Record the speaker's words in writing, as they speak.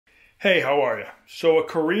Hey, how are you? So a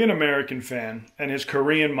Korean American fan and his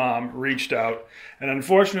Korean mom reached out, and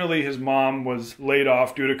unfortunately his mom was laid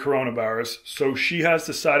off due to coronavirus, so she has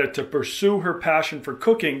decided to pursue her passion for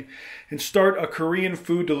cooking and start a Korean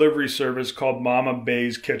food delivery service called Mama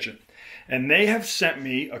Bae's Kitchen. And they have sent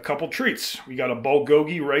me a couple treats. We got a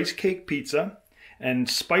bulgogi rice cake pizza and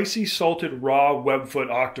spicy salted raw webfoot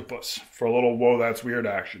octopus for a little whoa that's weird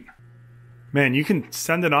action. Man, you can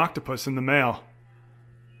send an octopus in the mail.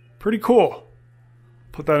 Pretty cool.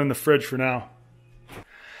 Put that in the fridge for now.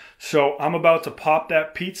 So I'm about to pop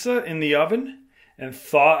that pizza in the oven and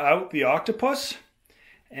thaw out the octopus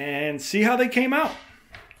and see how they came out.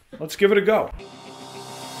 Let's give it a go.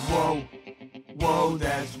 Whoa,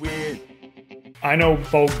 that's weird. I know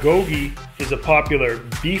bulgogi is a popular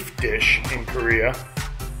beef dish in Korea.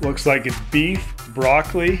 Looks like it's beef,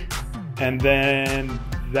 broccoli, and then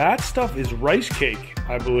that stuff is rice cake,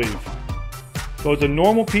 I believe. So it's a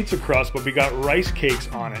normal pizza crust, but we got rice cakes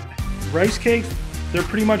on it. Rice cakes, they're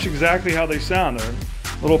pretty much exactly how they sound. They're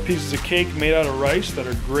little pieces of cake made out of rice that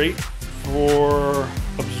are great for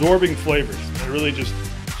absorbing flavors. They really just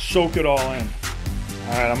soak it all in.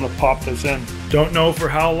 All right, I'm gonna pop this in. Don't know for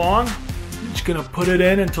how long. I'm just gonna put it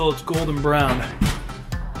in until it's golden brown.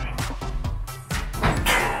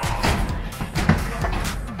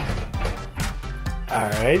 All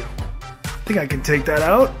right, I think I can take that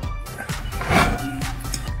out.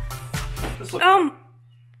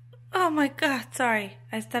 Oh my God, sorry.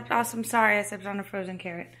 I stepped on a frozen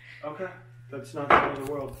carrot. Okay, that's not the end of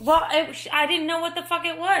the world. Well, I didn't know what the fuck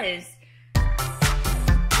it was.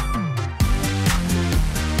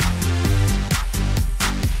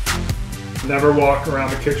 Never walk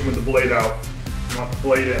around the kitchen with the blade out. You want the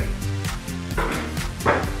blade in.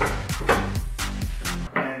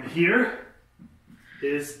 And here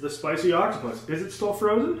is the spicy octopus. Is it still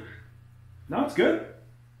frozen? No, it's good.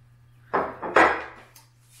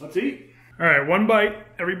 Let's eat. All right, one bite.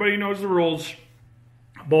 Everybody knows the rules.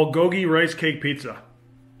 Bulgogi rice cake pizza.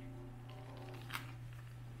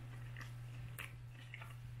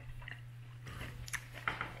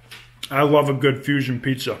 I love a good fusion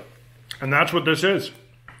pizza. And that's what this is.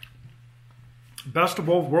 Best of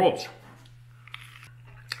both worlds.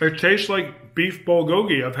 It tastes like beef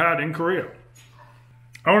bulgogi I've had in Korea.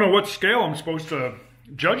 I don't know what scale I'm supposed to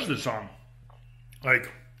judge this on.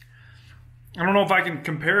 Like, I don't know if I can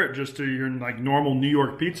compare it just to your like normal New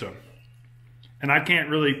York pizza. And I can't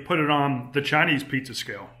really put it on the Chinese pizza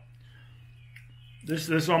scale.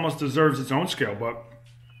 This almost deserves its own scale, but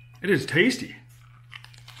it is tasty.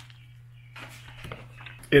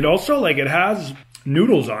 It also, it has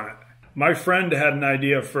noodles on it. My friend had an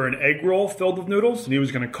idea for an egg roll filled with noodles, and he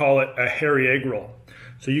was going to call it a hairy egg roll.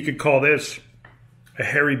 So you could call this a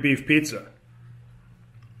hairy beef pizza.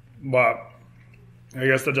 But I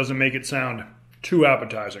guess that doesn't make it sound too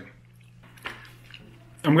appetizing.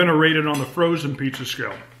 I'm going to rate it on the frozen pizza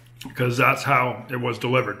scale, because that's how it was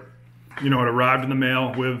delivered. You know, it arrived in the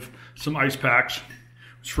mail with some ice packs. It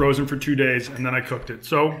was frozen for 2 days, and then I cooked it.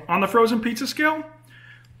 So on the frozen pizza scale,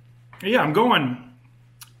 yeah, I'm going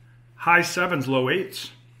high 7s, low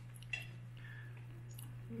 8s.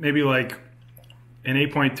 Maybe like an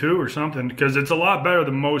 8.2 or something, because it's a lot better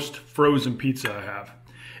than most frozen pizza I have.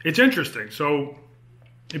 It's interesting. So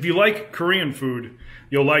if you like Korean food,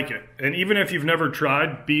 you'll like it. And even if you've never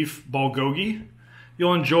tried beef bulgogi,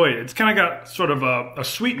 you'll enjoy it. It's kind of got sort of a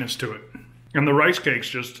sweetness to it. And the rice cakes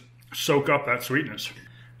just soak up that sweetness.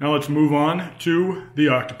 Now let's move on to the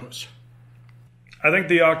octopus. I think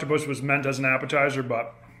the octopus was meant as an appetizer,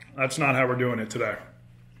 but that's not how we're doing it today.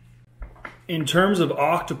 In terms of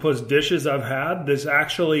octopus dishes I've had, this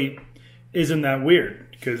actually isn't that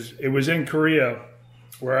weird, because it was in Korea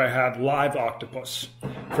where I had live octopus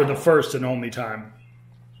for the first and only time.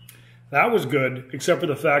 That was good, except for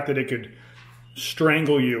the fact that it could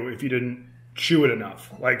strangle you if you didn't chew it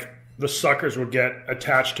enough. Like, the suckers would get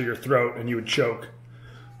attached to your throat and you would choke.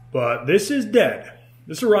 But this is dead.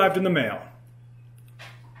 This arrived in the mail.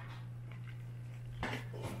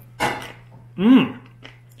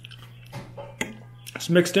 It's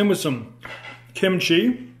mixed in with some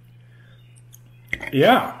kimchi.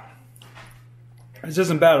 Yeah. This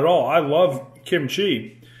isn't bad at all. I love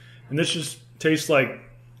kimchi. And this just tastes like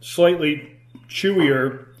slightly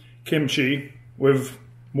chewier kimchi with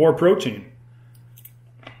more protein.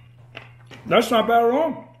 That's not bad at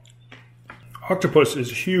all. Octopus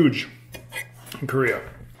is huge in Korea.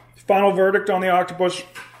 Final verdict on the octopus,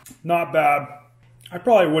 not bad. I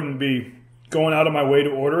probably wouldn't be going out of my way to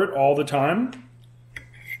order it all the time.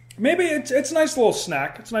 Maybe it's a nice little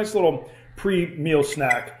snack. It's a nice little pre-meal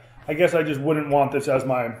snack. I guess I just wouldn't want this as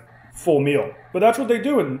my full meal. But that's what they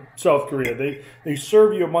do in South Korea. They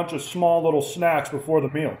serve you a bunch of small little snacks before the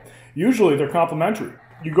meal. Usually they're complimentary.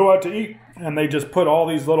 You go out to eat and they just put all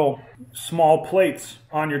these little small plates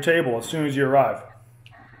on your table as soon as you arrive.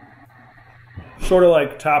 Sort of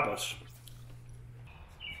like tapas.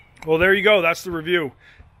 Well, there you go. That's the review.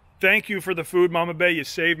 Thank you for the food, Mama Bay. You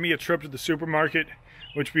saved me a trip to the supermarket,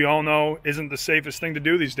 which we all know isn't the safest thing to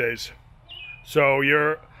do these days. So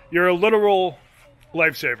you're a literal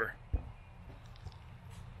lifesaver.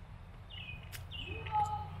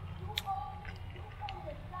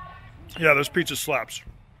 Yeah, this pizza slaps.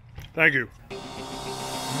 Thank you.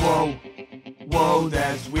 Whoa, whoa,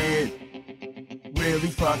 that's weird. Really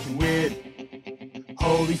fucking weird.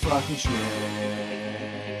 Holy fucking shit.